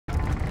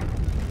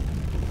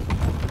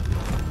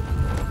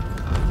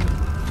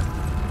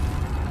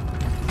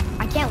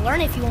can't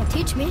learn if you won't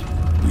teach me.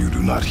 You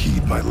do not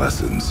heed my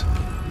lessons.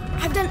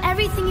 I've done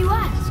everything you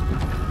asked,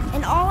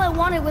 and all I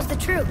wanted was the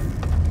truth.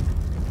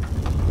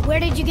 Where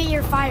did you get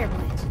your fire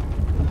blades?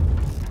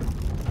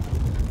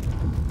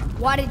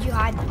 Why did you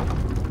hide them?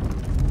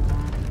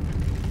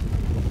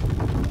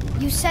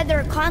 You said there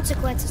are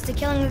consequences to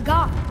killing a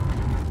god.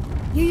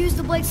 You used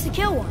the blades to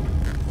kill one.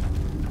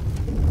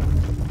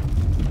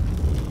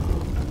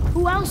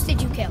 Who else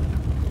did you kill?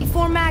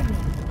 Before Magni?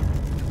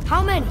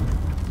 How many?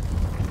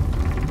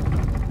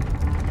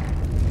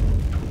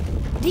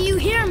 Do you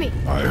hear me?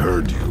 I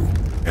heard you,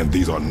 and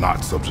these are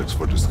not subjects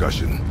for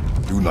discussion.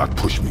 Do not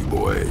push me,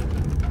 boy.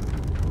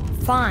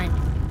 Fine.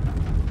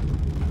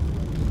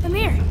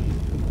 Amir,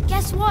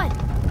 guess what?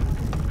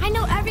 I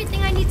know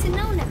everything I need to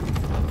know now.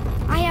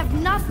 I have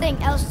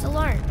nothing else to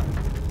learn.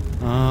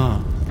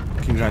 Ah,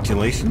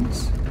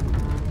 congratulations.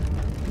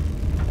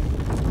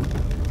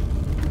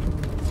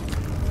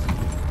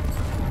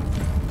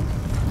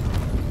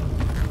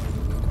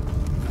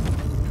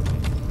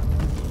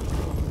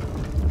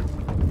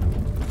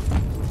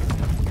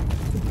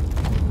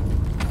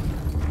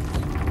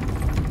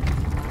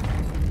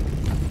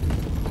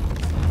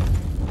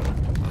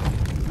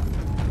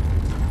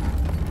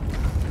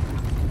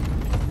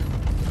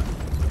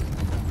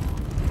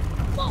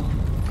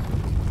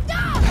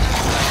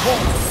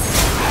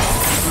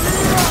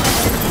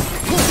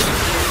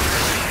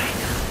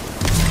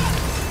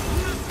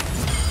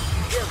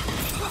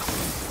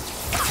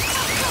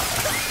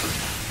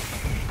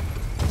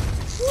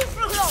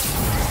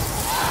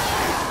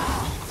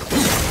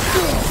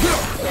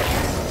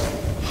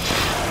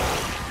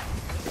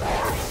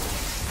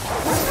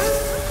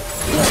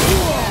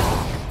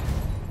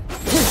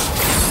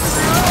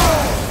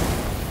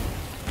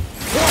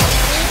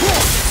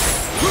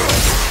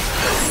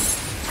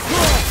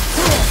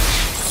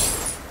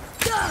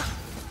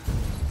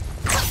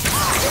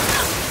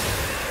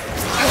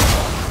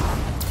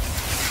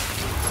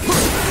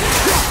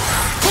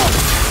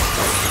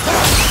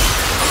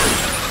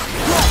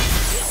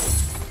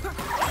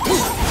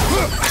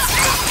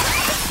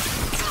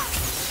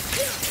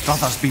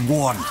 Brothers, be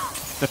warned.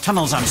 The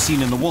tunnels I'm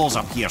seeing in the walls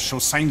up here show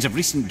signs of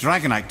recent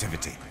dragon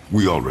activity.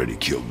 We already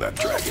killed that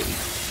dragon.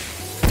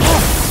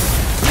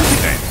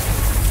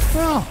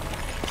 Well,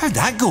 how'd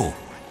that go?